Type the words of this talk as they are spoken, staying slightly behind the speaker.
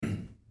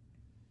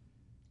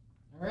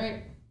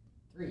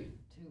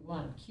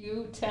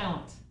Cue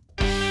talent.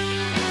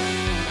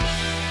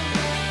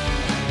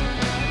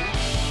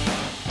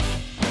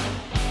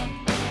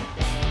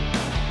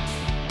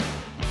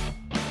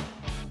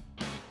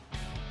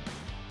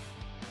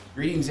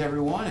 Greetings,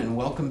 everyone, and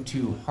welcome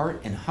to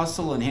Heart and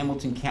Hustle in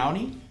Hamilton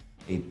County,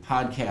 a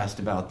podcast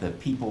about the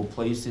people,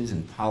 places,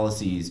 and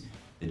policies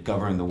that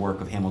govern the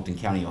work of Hamilton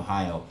County,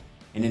 Ohio,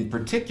 and in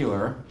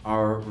particular,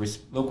 our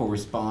local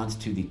response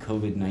to the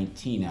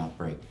COVID-19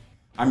 outbreak.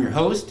 I'm your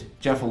host,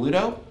 Jeff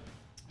Aludo.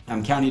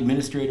 I'm County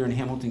Administrator in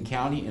Hamilton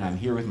County, and I'm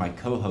here with my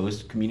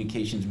co-host,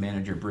 Communications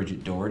Manager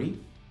Bridget Doherty.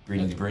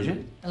 Greetings,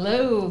 Bridget.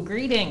 Hello,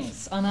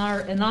 greetings on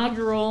our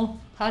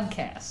inaugural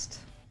podcast.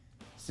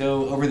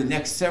 So over the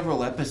next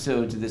several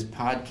episodes of this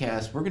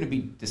podcast, we're going to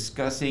be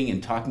discussing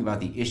and talking about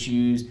the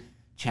issues,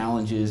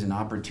 challenges, and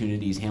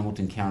opportunities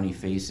Hamilton County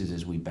faces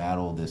as we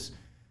battle this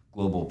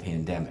global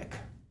pandemic.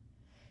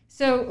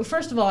 So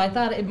first of all, I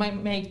thought it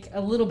might make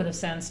a little bit of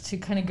sense to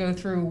kind of go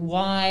through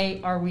why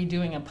are we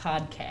doing a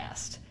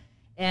podcast.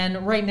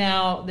 And right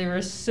now, there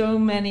are so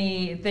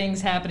many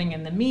things happening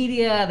in the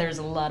media. There's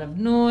a lot of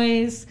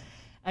noise.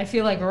 I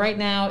feel like right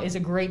now is a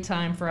great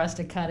time for us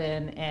to cut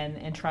in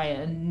and try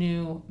a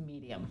new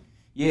medium.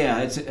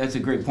 Yeah, that's a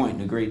great point,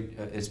 and a great,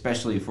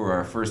 especially for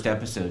our first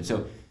episode.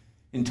 So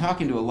in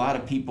talking to a lot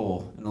of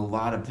people in a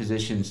lot of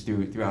positions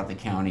throughout the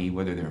county,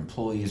 whether they're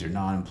employees or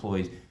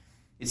non-employees,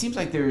 it seems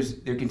like there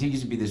continues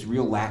to be this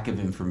real lack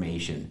of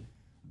information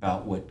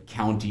about what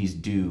counties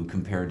do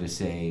compared to,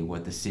 say,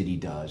 what the city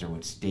does or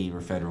what state or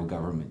federal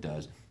government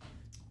does.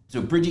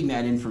 So bridging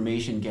that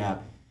information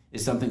gap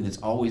is something that's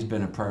always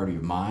been a priority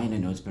of mine. I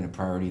know it's been a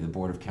priority of the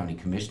Board of County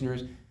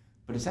Commissioners,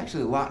 but it's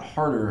actually a lot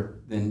harder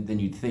than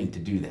you'd think to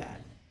do that.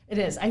 It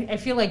is. I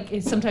feel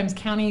like sometimes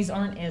counties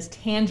aren't as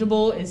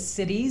tangible as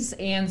cities,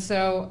 and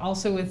so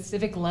also with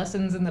civic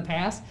lessons in the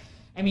past,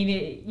 I mean,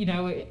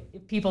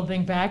 if people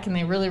think back and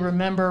they really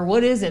remember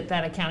what is it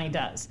that a county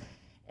does.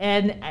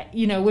 And,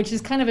 which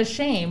is kind of a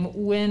shame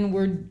when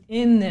we're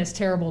in this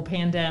terrible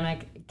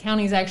pandemic.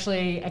 Counties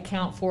actually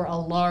account for a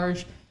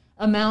large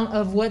amount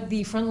of what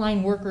the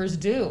frontline workers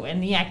do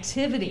and the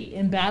activity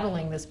in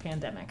battling this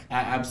pandemic.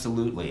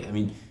 Absolutely. I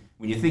mean,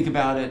 when you think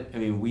about it, I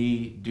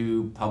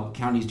mean,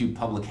 counties do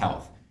public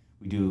health.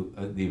 We do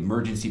the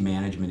emergency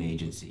management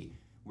agency.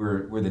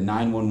 We're the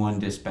 911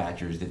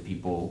 dispatchers that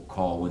people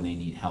call when they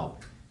need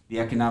help. The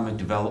economic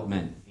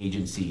development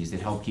agencies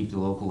that help keep the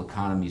local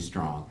economy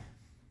strong.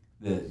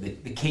 The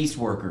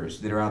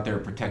caseworkers that are out there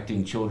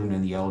protecting children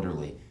and the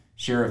elderly.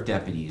 Sheriff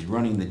deputies,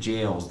 running the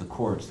jails, the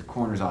courts, the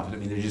coroner's office. I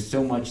mean, there's just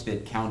so much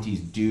that counties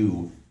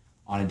do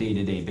on a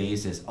day-to-day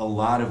basis, a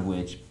lot of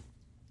which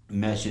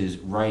meshes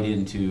right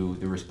into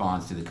the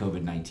response to the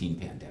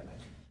COVID-19 pandemic.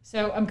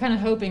 So I'm kind of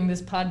hoping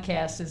this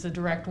podcast is a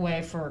direct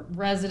way for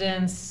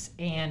residents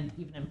and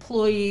even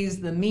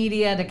employees, the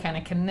media, to kind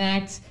of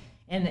connect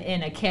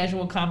in a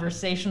casual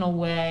conversational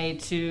way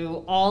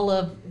to all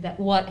of that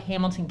what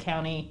Hamilton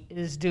County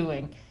is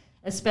doing,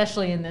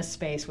 especially in this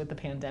space with the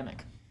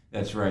pandemic.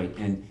 That's right.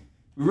 And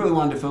we really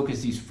wanted to focus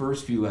these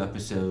first few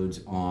episodes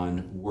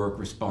on work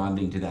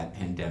responding to that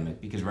pandemic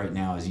because right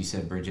now, as you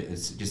said, Bridget,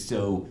 it's just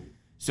so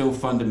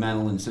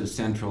fundamental and so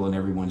central in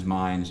everyone's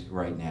minds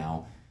right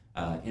now.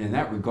 And in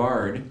that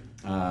regard,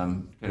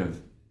 kind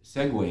of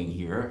segueing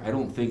here, I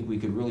don't think we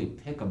could really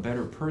pick a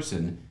better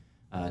person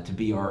to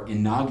be our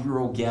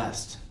inaugural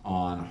guest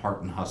on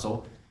Heart and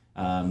Hustle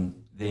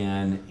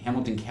than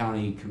Hamilton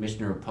County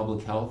Commissioner of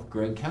Public Health,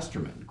 Greg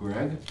Kesterman.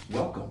 Greg,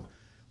 welcome.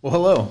 Well,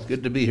 hello.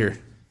 Good to be here.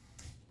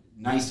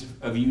 Nice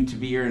of you to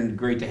be here and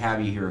great to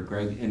have you here,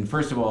 Greg. And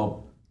first of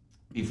all,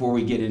 before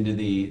we get into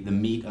the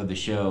meat of the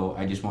show,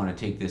 I just want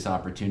to take this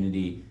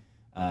opportunity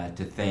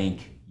to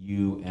thank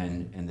you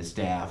and the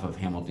staff of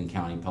Hamilton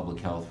County Public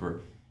Health for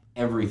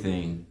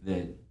everything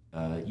that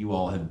you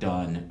all have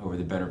done over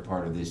the better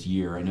part of this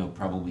year. I know it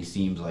probably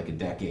seems like a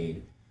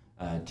decade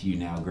to you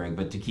now, Greg,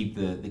 but to keep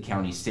the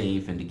county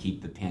safe and to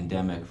keep the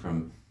pandemic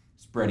from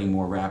spreading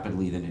more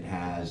rapidly than it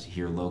has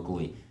here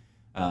locally.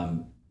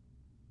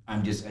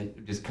 I'm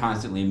just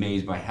constantly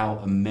amazed by how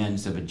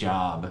immense of a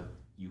job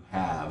you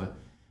have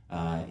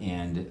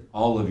and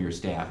all of your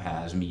staff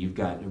has. I mean, you've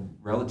got a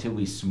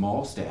relatively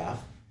small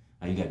staff.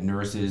 You've got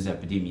nurses,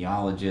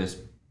 epidemiologists,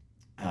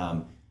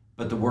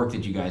 but the work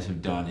that you guys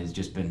have done has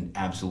just been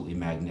absolutely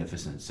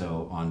magnificent.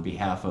 So on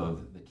behalf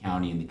of the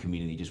county and the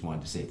community, just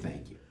wanted to say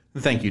thank you.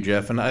 Thank you,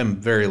 Jeff, and I'm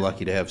very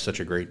lucky to have such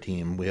a great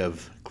team. We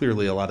have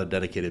clearly a lot of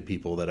dedicated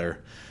people that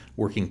are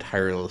working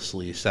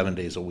tirelessly 7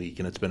 days a week,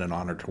 and it's been an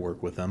honor to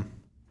work with them.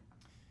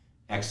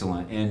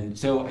 Excellent. And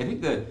so I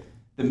think the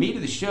meat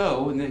of the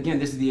show, and again,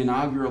 this is the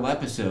inaugural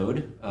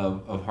episode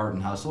of Heart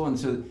and Hustle, and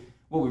so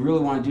what we really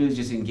want to do is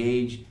just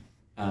engage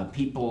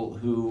people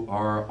who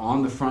are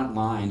on the front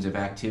lines of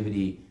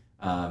activity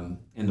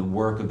in the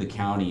work of the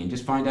county and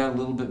just find out a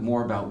little bit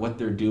more about what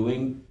they're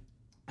doing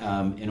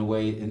in a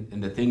way,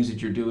 and the things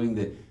that you're doing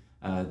that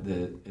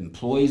the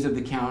employees of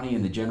the county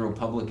and the general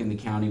public in the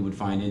county would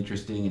find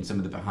interesting, and some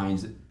of the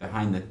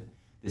behind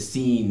the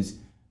scenes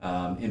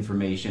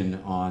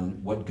information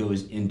on what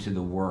goes into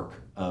the work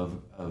of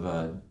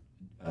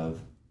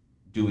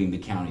doing the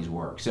county's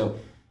work. So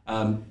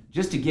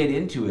just to get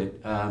into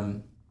it,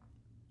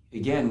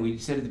 again, we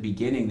said at the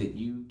beginning that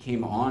you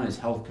came on as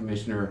health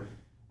commissioner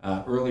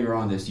earlier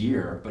on this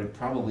year, but it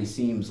probably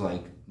seems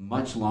like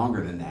much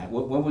longer than that.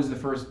 What was the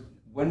first?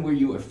 When were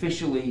you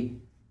officially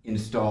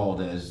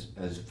installed as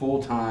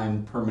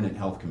full-time permanent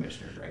health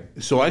commissioner, Greg?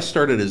 So I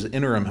started as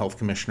interim health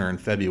commissioner in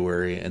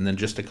February, and then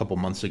just a couple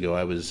months ago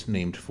I was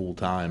named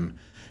full-time.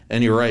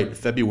 And you're right,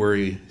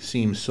 February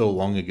seems so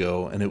long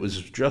ago, and it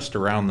was just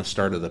around the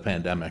start of the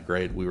pandemic,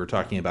 right? We were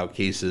talking about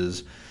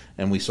cases,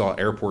 and we saw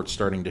airports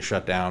starting to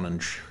shut down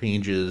and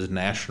changes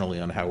nationally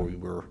on how we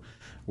were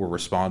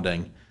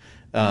responding.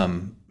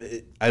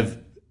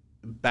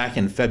 Back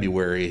in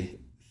February,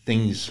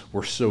 things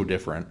were so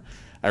different.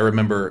 I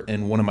remember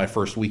in one of my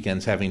first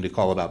weekends having to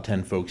call about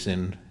 10 folks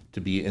in to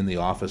be in the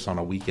office on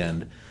a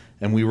weekend,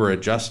 and we were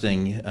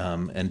adjusting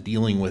and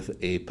dealing with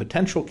a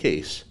potential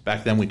case.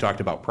 Back then we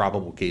talked about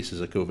probable cases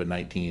of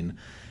COVID-19,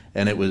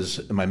 and it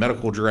was my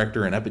medical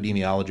director and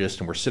epidemiologist,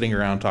 and we're sitting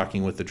around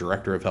talking with the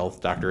director of health,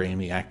 Dr.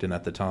 Amy Acton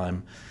at the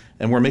time,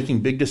 and we're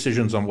making big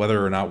decisions on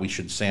whether or not we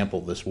should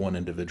sample this one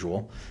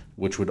individual,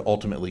 which would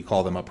ultimately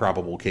call them a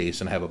probable case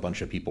and have a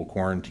bunch of people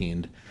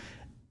quarantined.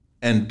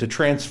 And to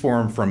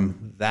transform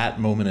from that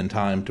moment in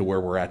time to where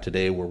we're at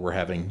today, where we're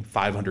having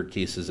 500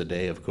 cases a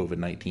day of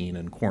COVID-19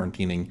 and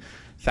quarantining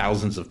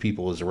thousands of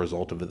people as a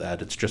result of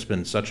that, it's just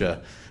been such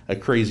a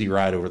crazy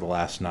ride over the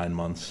last 9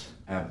 months.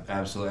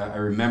 Absolutely. I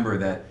remember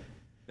that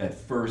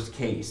first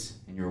case,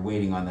 and you're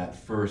waiting on that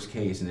first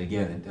case, and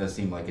again, it does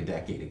seem like a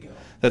decade ago.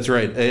 That's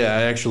right.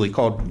 I actually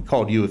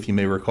called you, if you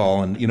may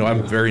recall, and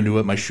I'm very new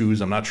at my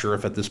shoes. I'm not sure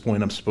if at this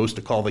point I'm supposed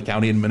to call the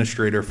county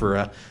administrator for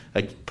a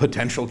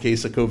potential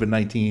case of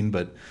COVID-19,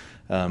 but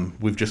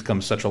we've just come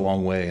such a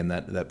long way in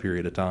that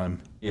period of time.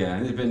 Yeah,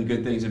 and there's been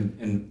good things,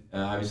 and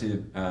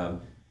obviously,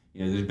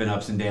 there's been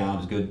ups and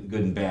downs, good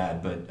and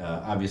bad, but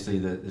obviously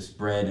the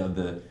spread of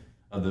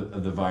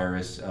the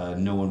virus,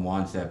 no one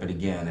wants that. But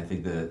again, I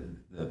think the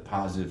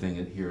positive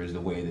thing here is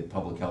the way that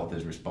public health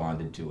has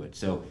responded to it.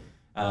 So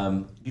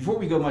before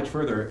we go much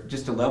further,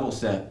 just to level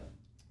set,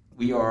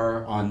 we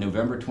are on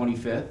November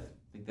 25th.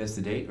 I think that's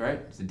the date, right?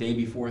 It's the day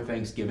before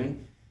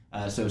Thanksgiving.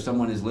 So if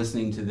someone is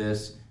listening to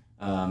this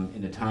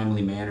in a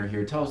timely manner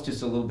here, tell us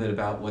just a little bit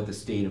about what the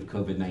state of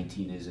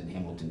COVID-19 is in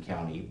Hamilton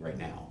County right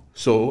now.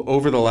 So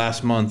over the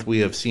last month, we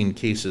have seen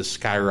cases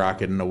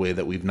skyrocket in a way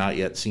that we've not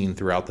yet seen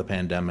throughout the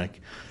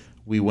pandemic.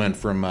 We went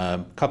from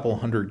a couple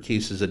hundred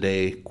cases a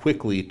day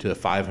quickly to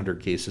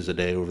 500 cases a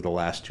day over the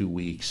last 2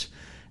 weeks.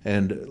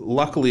 And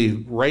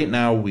luckily, right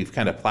now, we've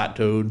kind of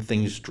plateaued.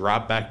 Things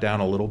drop back down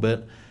a little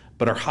bit,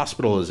 but our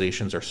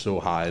hospitalizations are so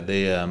high.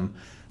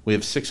 We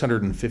have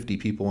 650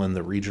 people in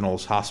the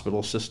regional's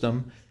hospital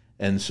system.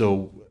 And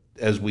so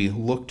as we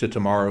look to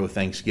tomorrow,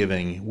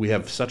 Thanksgiving, we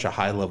have such a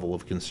high level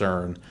of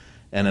concern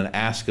and an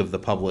ask of the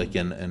public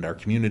and our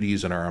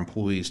communities and our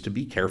employees to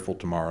be careful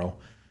tomorrow.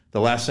 The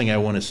last thing I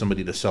want is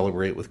somebody to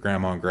celebrate with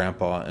grandma and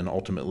grandpa and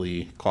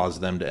ultimately cause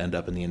them to end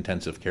up in the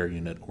intensive care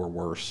unit or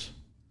worse.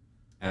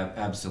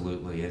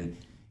 Absolutely.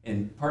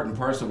 And part and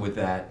parcel with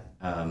that,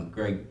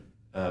 Greg,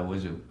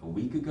 was it a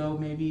week ago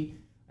maybe?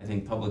 I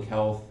think Public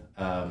Health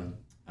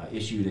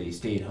issued a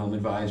stay-at-home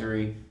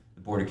advisory.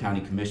 The Board of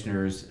County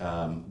Commissioners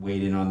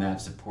weighed in on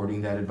that,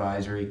 supporting that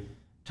advisory.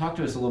 Talk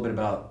to us a little bit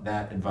about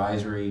that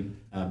advisory,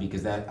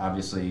 because that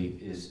obviously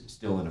is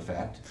still in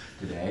effect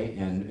today,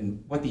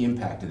 and what the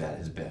impact of that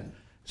has been.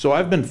 So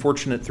I've been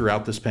fortunate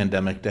throughout this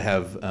pandemic to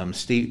have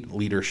state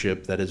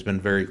leadership that has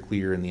been very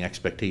clear in the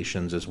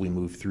expectations as we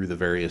move through the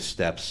various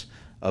steps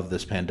of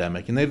this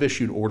pandemic, and they've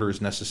issued orders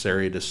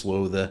necessary to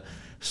slow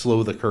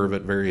the curve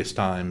at various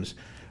times.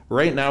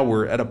 Right now,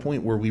 we're at a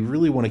point where we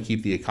really want to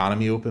keep the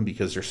economy open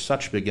because there's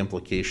such big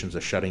implications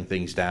of shutting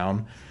things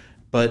down,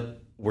 but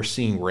we're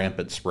seeing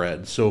rampant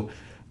spread. So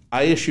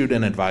I issued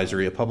an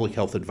advisory, a public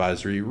health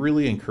advisory,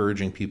 really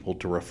encouraging people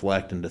to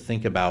reflect and to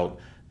think about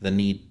the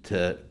need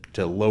to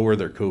lower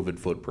their COVID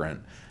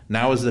footprint.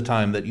 Now is the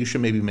time that you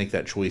should maybe make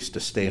that choice to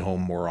stay home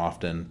more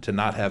often, to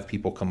not have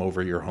people come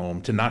over your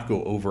home, to not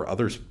go over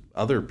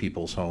other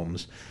people's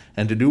homes,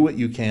 and to do what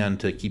you can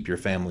to keep your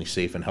family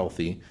safe and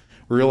healthy,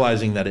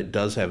 realizing that it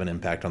does have an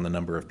impact on the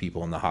number of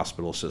people in the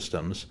hospital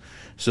systems.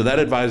 So that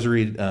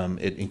advisory,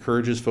 it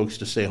encourages folks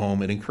to stay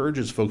home. It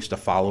encourages folks to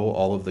follow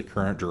all of the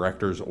current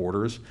director's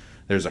orders.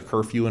 There's a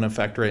curfew in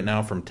effect right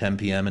now from 10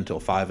 p.m. until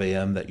 5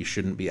 a.m. that you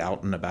shouldn't be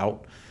out and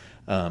about.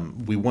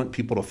 We want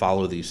people to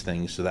follow these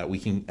things so that we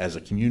can, as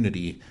a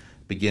community,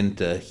 begin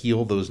to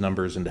heal those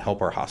numbers and to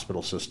help our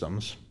hospital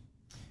systems.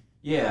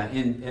 Yeah,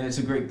 and it's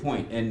a great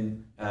point.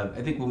 And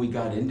I think when we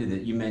got into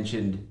that, you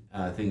mentioned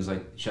things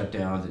like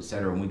shutdowns, et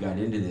cetera. When we got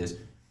into this,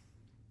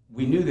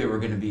 we knew there were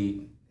going to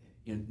be,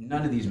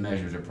 none of these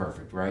measures are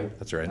perfect, right?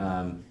 That's right.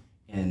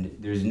 And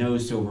there's no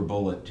silver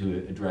bullet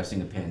to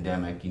addressing a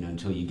pandemic,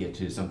 until you get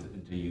to something,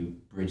 until you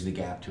bridge the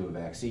gap to a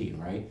vaccine,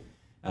 right?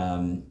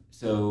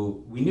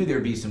 So we knew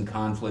there'd be some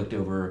conflict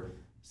over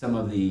some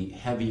of the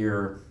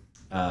heavier,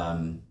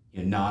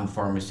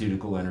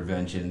 non-pharmaceutical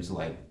interventions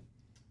like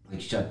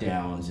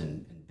shutdowns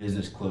and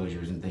business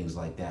closures and things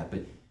like that.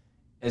 But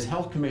as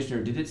health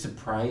commissioner, did it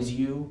surprise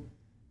you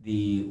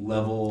the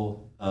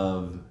level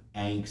of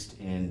angst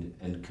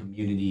and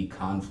community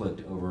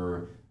conflict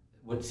over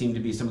what seemed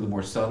to be some of the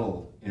more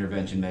subtle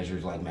intervention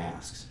measures like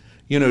masks?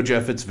 You know,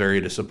 Jeff, it's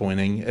very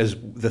disappointing. As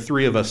the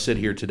three of us sit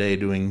here today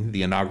doing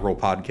the inaugural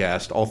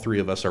podcast, all three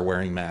of us are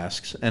wearing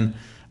masks. And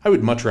I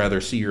would much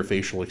rather see your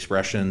facial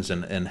expressions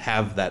and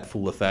have that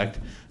full effect.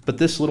 But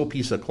this little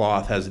piece of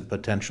cloth has the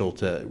potential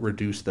to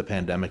reduce the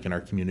pandemic in our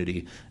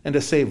community and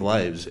to save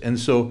lives. And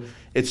so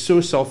it's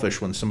so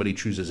selfish when somebody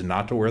chooses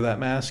not to wear that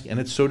mask. And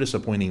it's so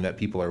disappointing that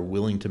people are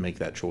willing to make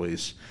that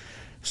choice.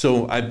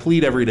 So I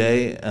plead every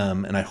day,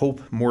 and I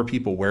hope more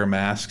people wear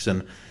masks.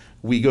 And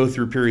we go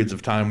through periods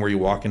of time where you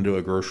walk into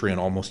a grocery and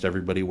almost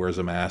everybody wears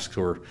a mask,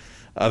 or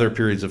other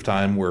periods of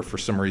time where for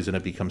some reason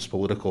it becomes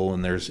political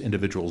and there's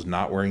individuals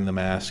not wearing the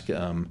mask.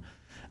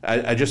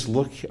 I just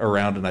look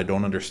around and I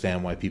don't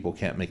understand why people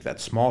can't make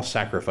that small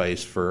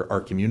sacrifice for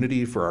our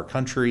community, for our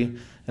country,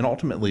 and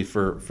ultimately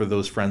for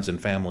those friends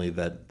and family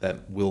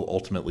that will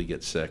ultimately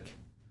get sick.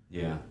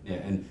 Yeah.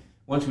 And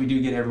once we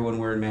do get everyone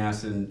wearing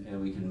masks,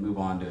 and we can move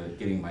on to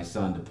getting my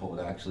son to pull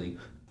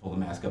the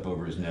mask up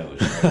over his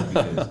nose, right?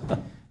 Because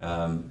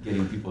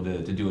getting people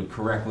to do it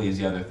correctly is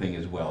the other thing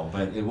as well.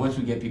 But once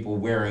we get people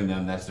wearing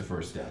them, that's the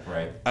first step,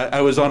 right?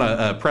 I was on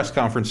a press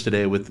conference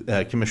today with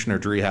Commissioner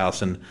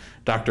Driehaus, and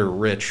Dr.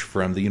 Rich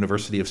from the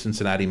University of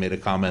Cincinnati made a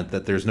comment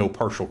that there's no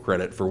partial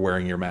credit for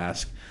wearing your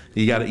mask.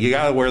 You got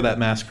to wear that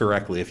mask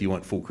correctly if you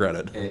want full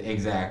credit.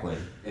 Exactly.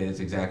 It's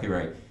exactly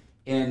right.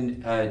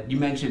 And you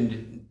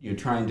mentioned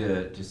trying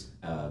to just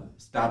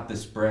stop the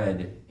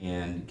spread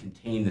and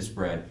contain the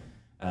spread.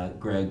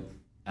 Greg,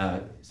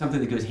 something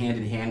that goes hand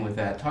in hand with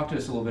that. Talk to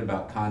us a little bit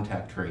about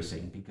contact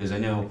tracing, because I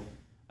know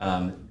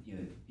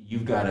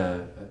you've got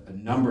a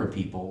number of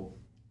people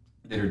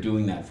that are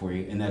doing that for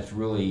you, and that's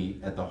really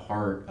at the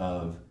heart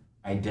of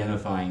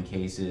identifying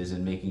cases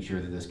and making sure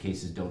that those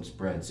cases don't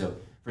spread. So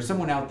for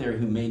someone out there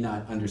who may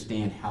not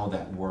understand how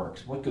that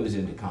works, what goes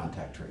into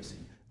contact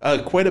tracing?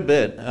 Quite a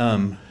bit.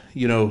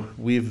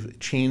 We've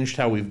changed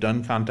how we've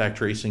done contact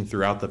tracing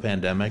throughout the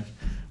pandemic.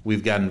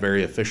 We've gotten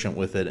very efficient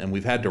with it, and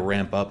we've had to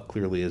ramp up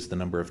clearly as the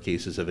number of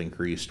cases have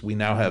increased. We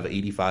now have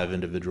 85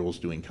 individuals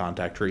doing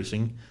contact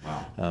tracing,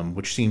 wow.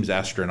 Which seems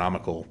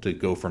astronomical to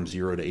go from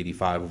 0 to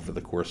 85 over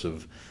the course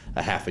of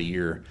a half a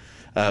year.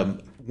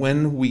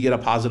 When we get a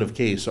positive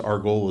case, our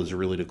goal is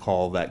really to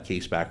call that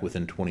case back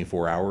within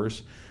 24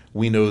 hours.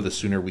 We know the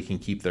sooner we can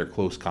keep their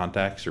close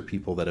contacts or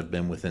people that have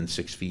been within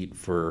 6 feet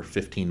for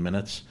 15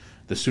 minutes,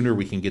 the sooner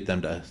we can get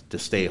them to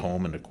stay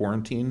home and to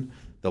quarantine,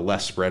 the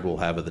less spread we'll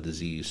have of the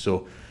disease.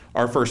 So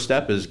our first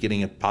step is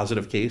getting a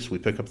positive case. We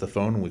pick up the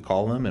phone and we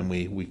call them, and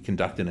we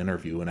conduct an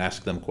interview and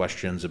ask them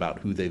questions about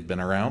who they've been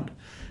around.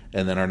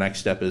 And then our next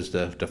step is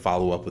to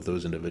follow up with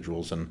those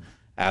individuals and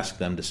ask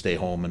them to stay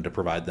home and to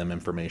provide them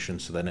information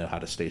so they know how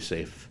to stay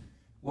safe.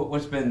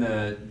 What's been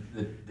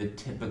the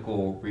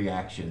typical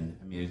reaction?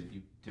 I mean,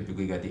 you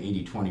typically got the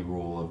 80-20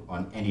 rule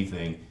on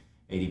anything.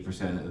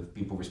 80% of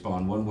people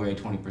respond one way,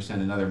 20%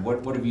 another.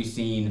 What have you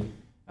seen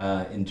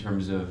in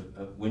terms of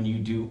when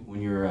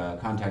your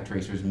contact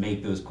tracers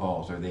make those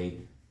calls? Are the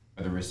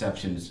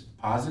receptions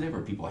positive?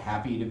 Are people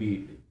happy to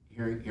be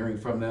hearing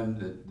from them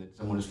that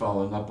someone is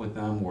following up with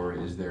them, or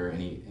is there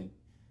any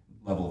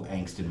level of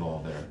angst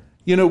involved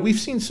there? We've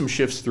seen some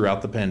shifts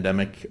throughout the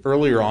pandemic.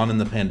 Earlier on in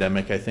the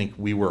pandemic, I think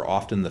we were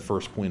often the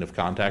first point of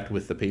contact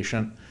with the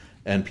patient,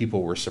 and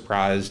people were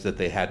surprised that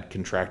they had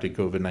contracted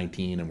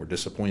COVID-19 and were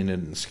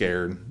disappointed and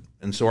scared.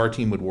 And so our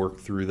team would work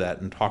through that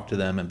and talk to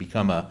them and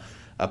become a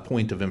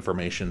point of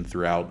information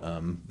throughout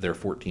their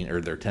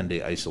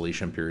 10-day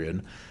isolation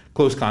period.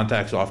 Close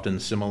contacts often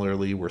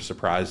similarly were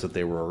surprised that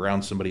they were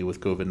around somebody with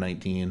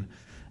COVID-19,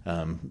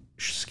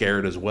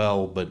 scared as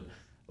well, but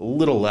a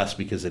little less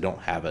because they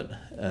don't have it.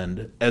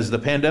 And as the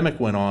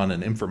pandemic went on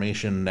and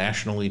information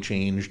nationally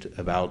changed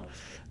about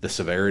the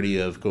severity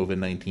of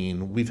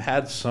COVID-19, we've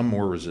had some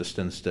more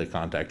resistance to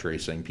contact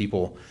tracing,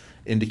 people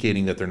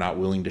indicating that they're not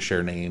willing to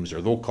share names,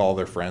 or they'll call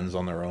their friends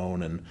on their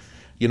own. And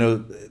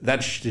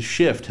that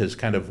shift has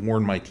kind of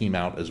worn my team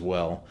out as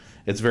well.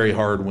 It's very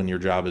hard when your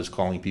job is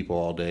calling people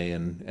all day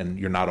and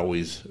you're not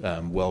always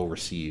well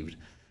received.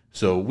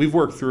 So we've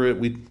worked through it.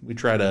 We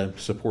try to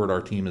support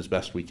our team as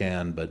best we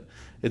can, but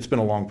it's been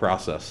a long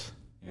process.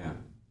 Yeah.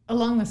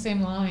 Along the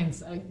same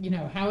lines,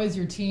 how is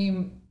your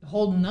team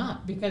holding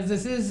up? Because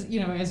this is,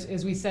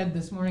 as we said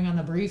this morning on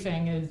the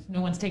briefing, is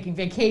no one's taking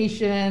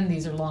vacation.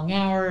 These are long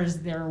hours.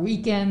 There are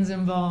weekends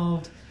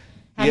involved.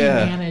 How do you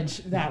manage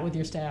that with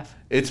your staff?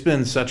 It's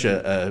been such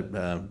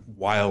a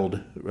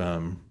wild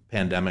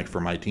pandemic for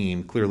my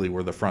team. Clearly,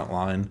 we're the front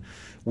line.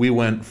 We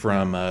went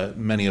from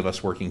many of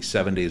us working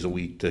 7 days a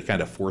week to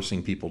kind of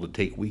forcing people to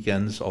take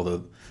weekends,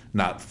 although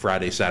not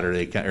Friday,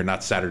 Saturday, or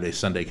not Saturday,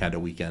 Sunday kind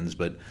of weekends,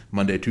 but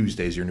Monday,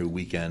 Tuesday is your new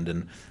weekend,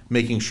 and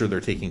making sure they're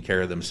taking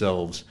care of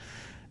themselves.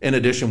 In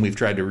addition, we've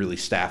tried to really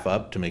staff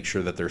up to make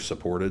sure that they're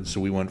supported.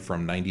 So we went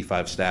from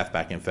 95 staff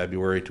back in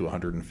February to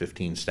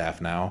 115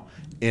 staff now,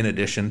 in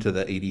addition to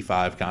the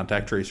 85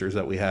 contact tracers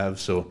that we have.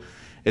 So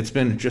it's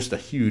been just a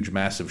huge,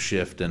 massive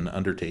shift and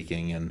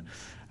undertaking. And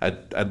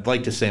I'd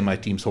like to say my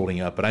team's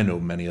holding up, but I know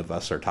many of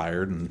us are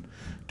tired and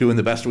doing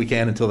the best we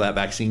can until that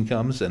vaccine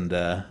comes, and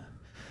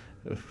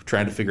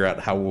trying to figure out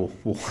how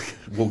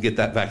we'll get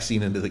that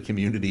vaccine into the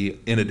community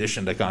in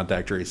addition to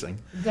contact tracing.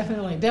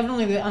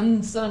 Definitely the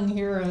unsung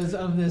heroes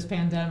of this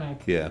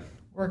pandemic. Yeah.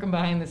 Working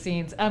behind the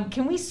scenes.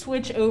 Can we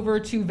switch over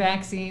to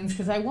vaccines?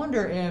 Because I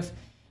wonder if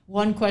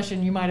one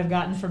question you might have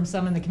gotten from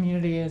some in the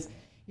community is,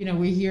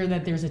 we hear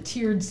that there's a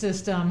tiered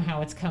system,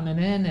 how it's coming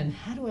in, and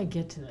how do I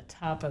get to the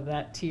top of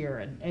that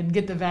tier and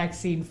get the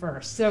vaccine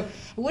first? So,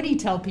 what do you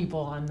tell people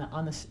on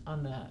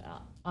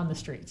the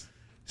streets?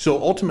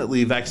 So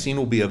ultimately, vaccine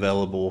will be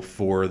available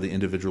for the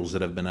individuals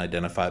that have been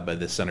identified by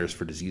the Centers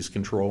for Disease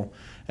Control,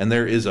 and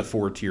there is a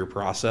 4-tier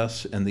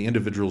process. And the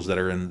individuals that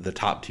are in the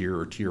top tier,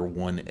 or tier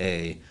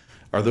 1A,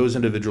 are those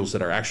individuals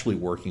that are actually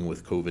working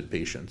with COVID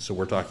patients. So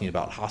we're talking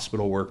about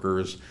hospital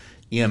workers,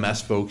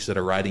 EMS folks that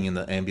are riding in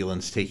the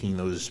ambulance taking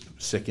those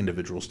sick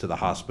individuals to the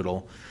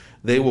hospital.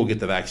 They will get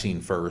the vaccine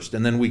first.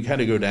 And then we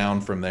kind of go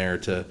down from there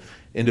to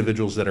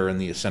individuals that are in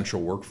the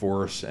essential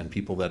workforce, and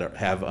people that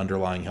have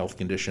underlying health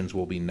conditions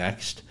will be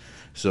next.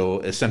 So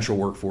essential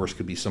workforce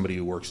could be somebody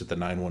who works at the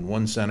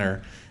 911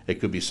 center.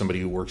 It could be somebody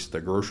who works at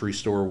the grocery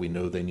store. We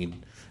know they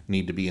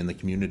need to be in the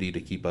community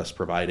to keep us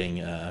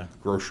providing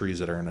groceries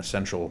that are an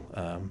essential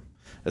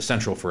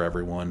for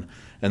everyone.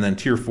 And then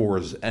tier 4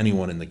 is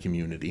anyone in the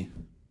community.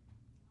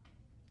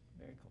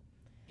 Very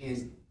cool.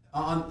 Is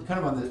on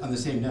the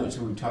same note.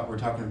 So we're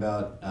talking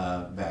about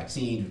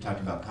vaccines. We're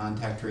talking about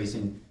contact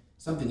tracing.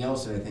 Something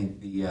else that I think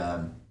the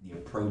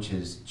approach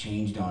has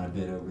changed on a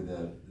bit over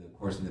the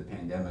course of the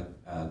pandemic,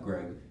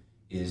 Greg,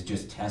 is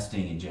just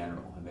testing in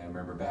general. I mean, I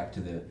remember back to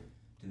the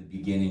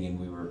beginning, and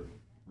we were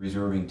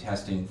reserving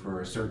testing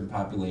for certain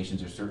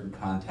populations or certain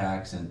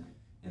contacts, and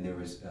there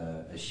was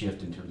a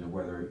shift in terms of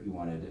whether you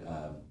wanted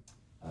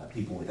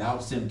people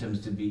without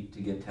symptoms to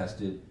get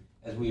tested.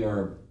 As we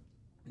are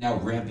now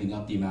ramping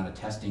up the amount of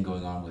testing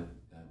going on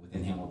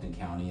within Hamilton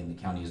County, and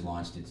the county has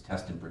launched its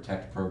Test and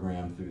Protect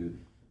program through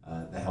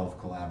the Health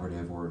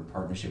Collaborative, or in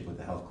partnership with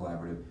the Health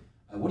Collaborative.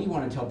 What do you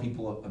want to tell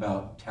people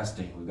about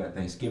testing? We've got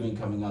Thanksgiving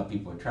coming up,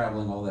 people are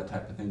traveling, all that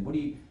type of thing.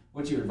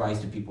 What's your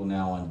advice to people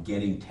now on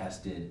getting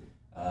tested,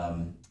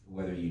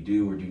 whether you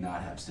do or do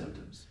not have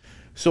symptoms?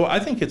 So I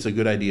think it's a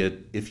good idea,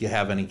 if you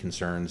have any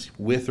concerns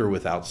with or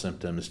without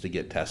symptoms, to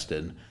get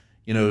tested.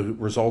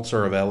 Results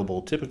are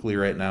available typically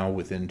right now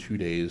within 2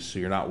 days, so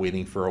you're not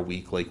waiting for a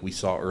week like we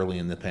saw early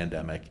in the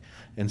pandemic.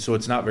 And so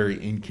it's not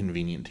very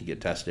inconvenient to get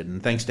tested.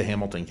 And thanks to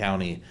Hamilton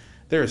County,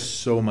 there is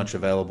so much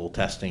available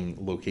testing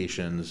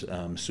locations.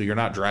 So you're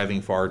not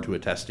driving far to a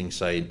testing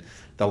site.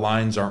 The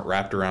lines aren't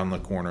wrapped around the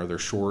corner. They're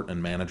short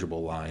and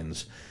manageable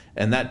lines.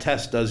 And that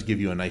test does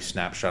give you a nice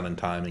snapshot in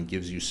time and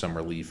gives you some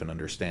relief and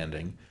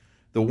understanding.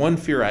 The one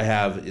fear I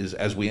have is,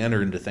 as we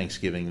enter into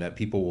Thanksgiving, that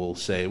people will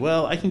say,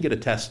 well, I can get a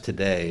test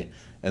today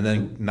and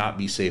then not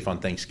be safe on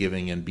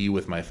Thanksgiving and be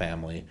with my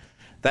family.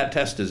 That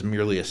test is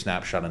merely a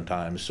snapshot in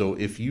time. So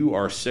if you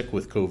are sick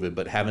with COVID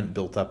but haven't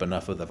built up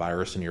enough of the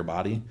virus in your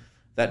body,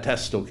 that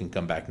test still can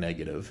come back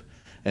negative.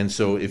 And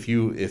so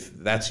if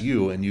that's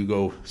you and you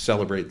go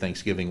celebrate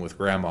Thanksgiving with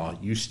grandma,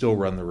 you still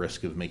run the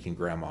risk of making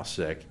grandma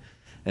sick.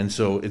 And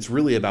so it's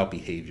really about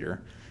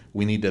behavior.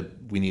 We need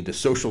to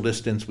social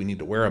distance, we need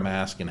to wear a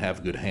mask and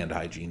have good hand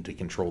hygiene to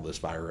control this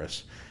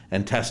virus.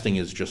 And testing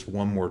is just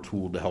one more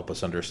tool to help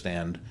us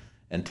understand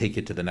and take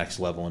it to the next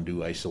level and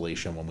do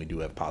isolation when we do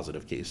have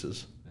positive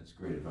cases. That's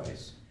great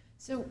advice.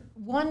 So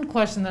one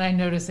question that I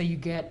notice that you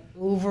get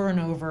over and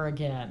over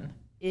again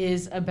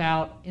is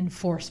about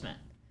enforcement.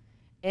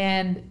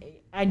 And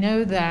I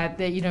know that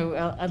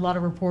a lot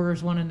of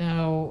reporters want to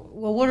know,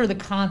 well, what are the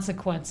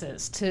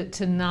consequences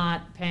to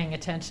not paying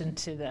attention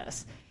to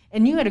this?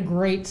 And you had a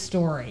great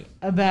story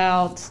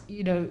about,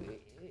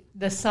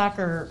 the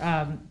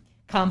soccer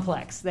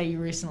complex that you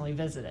recently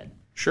visited.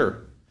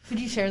 Sure. Could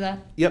you share that?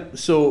 Yep.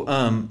 So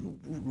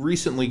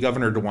recently,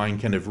 Governor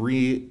DeWine kind of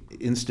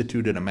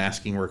reinstituted a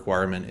masking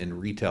requirement in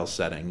retail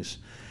settings.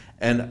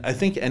 And I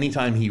think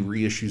anytime he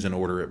reissues an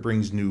order, it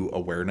brings new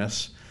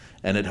awareness,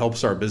 and it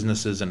helps our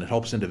businesses and it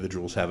helps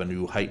individuals have a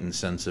new heightened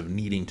sense of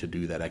needing to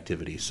do that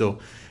activity. So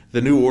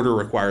the new order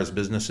requires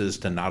businesses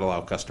to not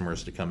allow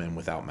customers to come in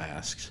without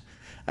masks.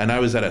 And I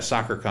was at a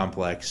soccer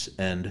complex,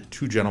 and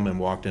 2 gentlemen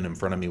walked in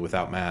front of me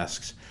without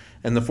masks.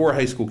 And the 4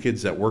 high school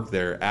kids that work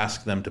there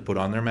asked them to put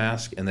on their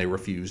mask, and they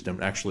refused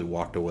and actually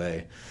walked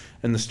away.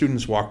 And the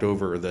students walked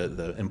over,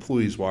 the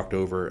employees walked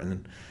over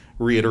and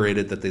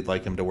reiterated that they'd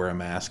like them to wear a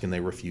mask, and they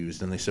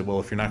refused. And they said, well,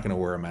 if you're not going to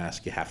wear a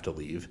mask, you have to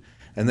leave.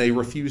 And they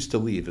refused to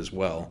leave as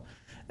well.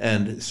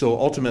 And so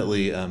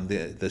ultimately,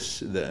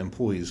 the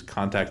employees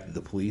contacted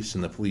the police,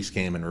 and the police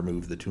came and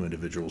removed the 2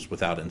 individuals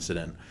without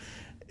incident.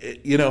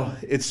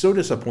 It's so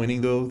disappointing,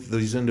 though.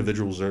 These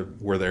individuals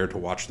were there to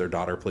watch their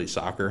daughter play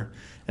soccer,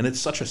 and it's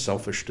such a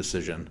selfish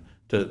decision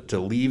to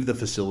leave the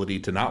facility,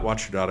 to not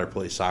watch your daughter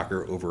play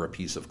soccer over a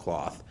piece of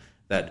cloth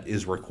that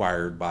is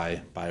required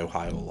by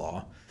Ohio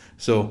law.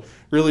 So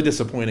really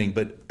disappointing,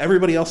 but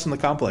everybody else in the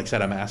complex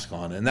had a mask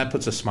on, and that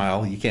puts a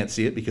smile. You can't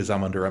see it because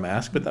I'm under a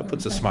mask, but that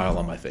puts a smile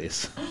on my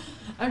face.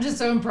 I'm just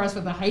so impressed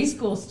with the high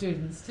school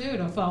students, too,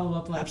 to follow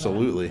up like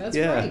Absolutely. that. That's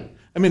yeah. great.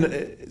 I mean,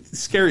 it's a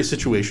scary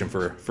situation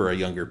for a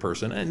younger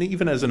person, and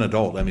even as an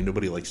adult. I mean,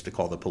 nobody likes to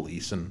call the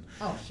police and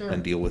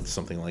deal with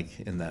something like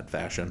in that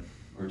fashion.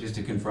 Or just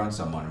to confront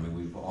someone. I mean,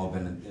 we've all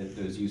been at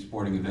those youth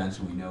sporting events,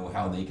 and we know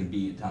how they can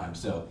be at times.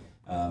 So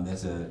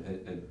that's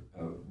a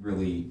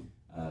really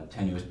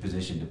tenuous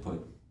position to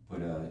put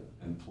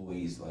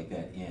employees like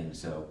that in.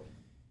 So,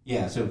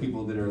 yeah, so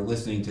people that are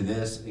listening to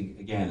this,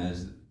 again,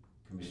 as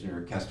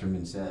Commissioner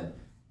Kesterman said,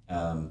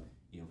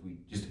 if we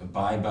just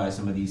abide by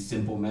some of these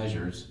simple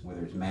measures,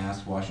 whether it's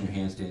masks, washing your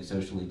hands, staying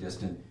socially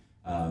distant,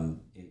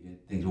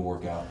 things will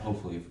work out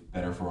hopefully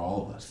better for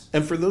all of us.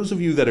 And for those of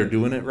you that are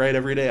doing it right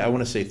every day, I want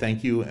to say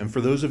thank you. And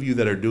for those of you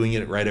that are doing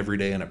it right every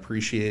day and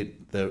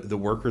appreciate the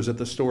workers at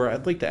the store,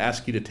 I'd like to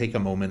ask you to take a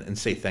moment and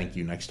say thank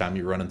you next time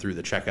you're running through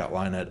the checkout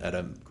line at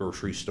a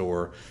grocery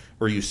store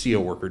or you see a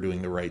worker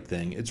doing the right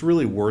thing. It's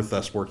really worth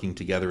us working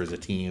together as a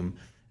team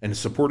and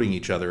supporting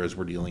each other as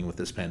we're dealing with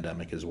this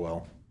pandemic as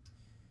well.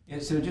 Yeah,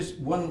 so just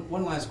one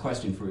last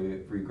question for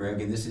you, Greg,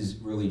 and this is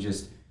really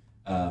just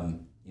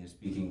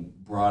speaking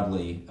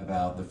broadly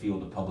about the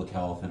field of public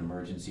health and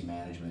emergency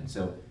management.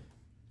 So,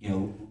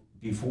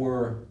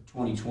 before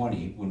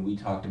 2020, when we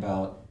talked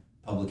about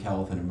public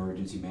health and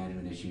emergency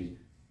management issues,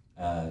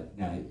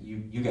 now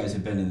you guys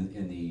have been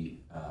in the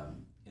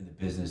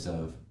business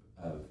of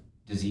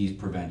disease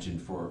prevention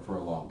for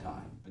a long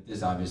time, but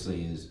this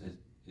obviously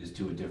is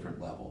to a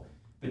different level.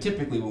 But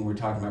typically, when we're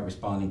talking about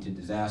responding to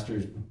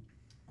disasters,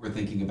 we're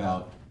thinking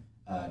about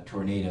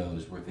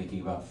tornadoes, we're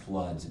thinking about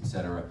floods, et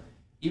cetera.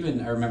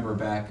 Even I remember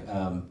back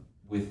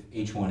with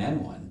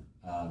H1N1,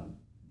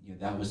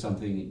 that was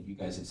something that you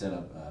guys had set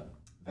up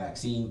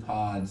vaccine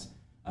pods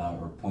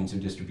or points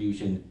of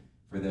distribution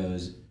for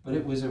those, but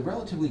it was a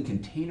relatively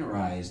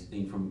containerized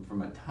thing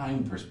from a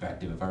time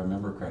perspective, if I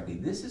remember correctly.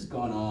 This has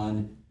gone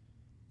on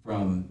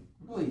from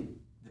really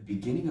the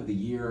beginning of the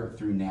year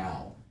through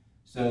now.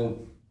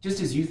 So just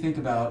as you think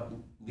about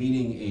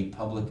leading a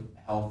public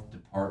health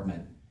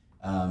department,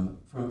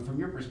 from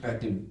your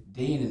perspective,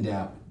 day in and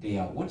day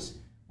out,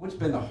 what's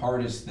been the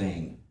hardest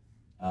thing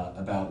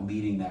about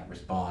leading that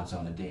response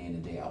on a day in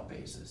and day out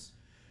basis?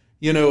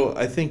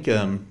 I think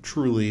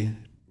truly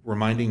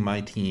reminding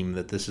my team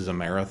that this is a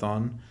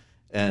marathon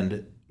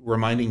and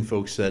reminding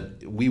folks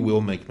that we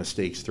will make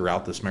mistakes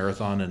throughout this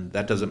marathon, and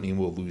that doesn't mean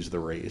we'll lose the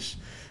race.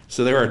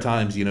 So there are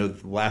times,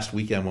 last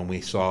weekend when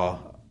we saw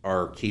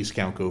our case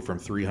count go from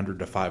 300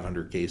 to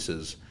 500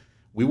 cases,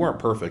 we weren't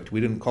perfect. We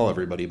didn't call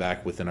everybody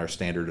back within our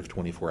standard of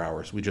 24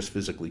 hours. We just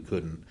physically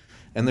couldn't.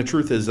 And the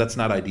truth is that's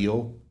not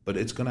ideal, but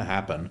it's going to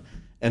happen.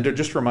 And to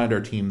just remind our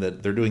team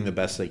that they're doing the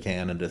best they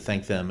can and to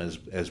thank them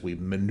as we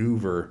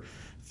maneuver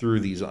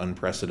through these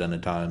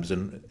unprecedented times.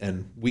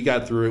 And we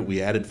got through it.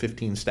 We added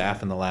 15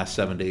 staff in the last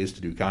 7 days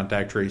to do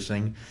contact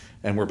tracing,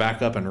 and we're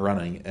back up and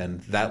running.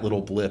 And that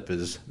little blip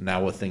is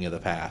now a thing of the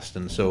past.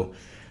 And so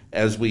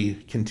as we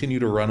continue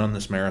to run on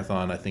this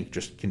marathon, I think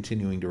just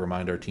continuing to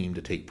remind our team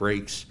to take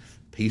breaks,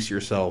 pace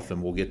yourself,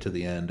 and we'll get to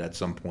the end at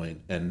some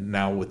point. And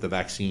now with the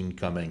vaccine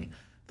coming,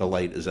 the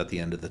light is at the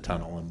end of the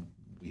tunnel, and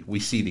we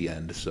see the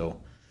end.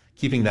 So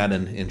keeping that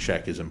in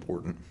check is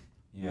important.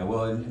 Yeah,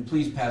 well, and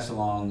please pass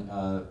along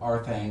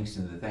our thanks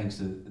and the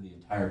thanks of the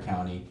entire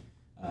county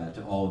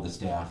to all of the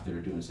staff that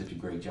are doing such a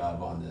great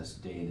job on this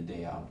day in and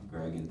day out,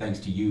 Greg. And thanks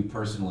to you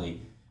personally.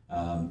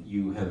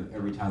 You have,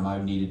 every time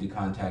I've needed to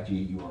contact you,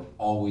 you are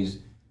always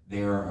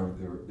there.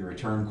 The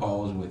return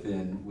calls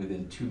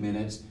within 2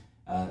 minutes.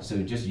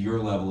 So just your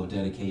level of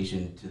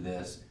dedication to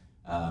this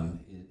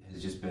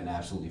has just been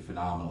absolutely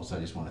phenomenal. So I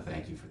just want to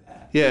thank you for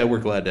that. Yeah, we're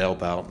glad to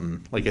help out.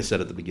 And like I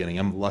said at the beginning,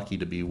 I'm lucky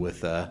to be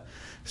with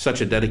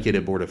such a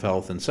dedicated Board of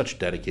Health and such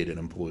dedicated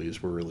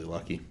employees. We're really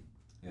lucky.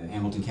 Yeah,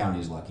 Hamilton County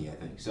is lucky, I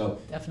think. So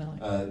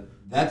definitely.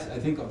 That's, I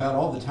think, about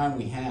all the time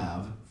we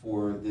have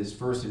for this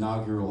first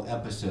inaugural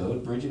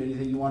episode. Bridget,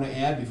 anything you want to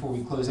add before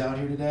we close out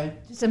here today?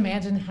 Just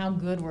imagine how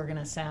good we're going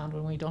to sound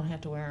when we don't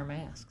have to wear our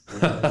masks.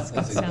 That's so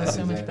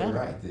much exactly better.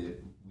 Right.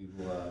 We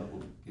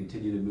will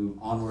continue to move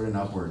onward and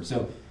upward.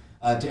 So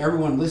to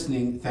everyone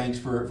listening, thanks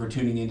for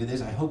tuning into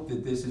this. I hope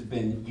that this has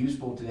been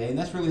useful today. And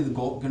that's really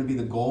going to be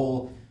the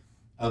goal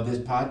of this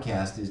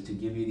podcast, is to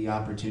give you the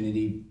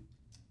opportunity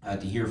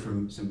to hear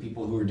from some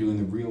people who are doing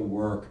the real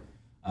work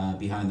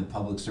behind the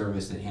public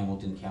service that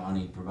Hamilton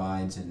County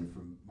provides. And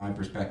from my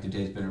perspective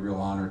today, it's been a real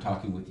honor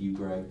talking with you,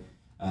 Greg,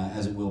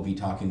 as it will be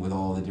talking with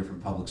all the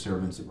different public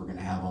servants that we're going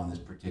to have on this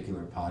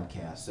particular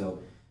podcast. So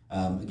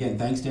again,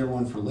 thanks to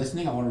everyone for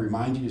listening. I want to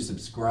remind you to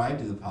subscribe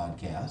to the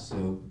podcast.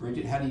 So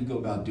Bridget, how do you go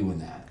about doing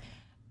that?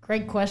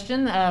 Great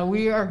question.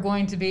 We are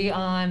going to be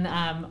on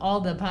all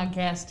the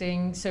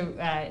podcasting. So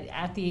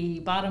at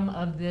the bottom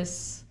of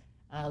this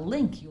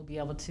link, you'll be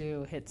able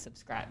to hit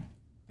subscribe.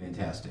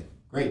 Fantastic.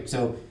 Great.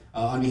 So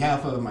on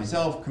behalf of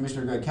myself,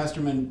 Commissioner Greg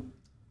Kesterman,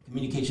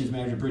 Communications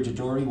Manager Bridget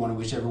Doherty, want to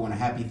wish everyone a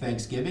happy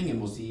Thanksgiving,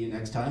 and we'll see you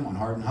next time on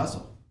Hard and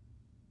Hustle.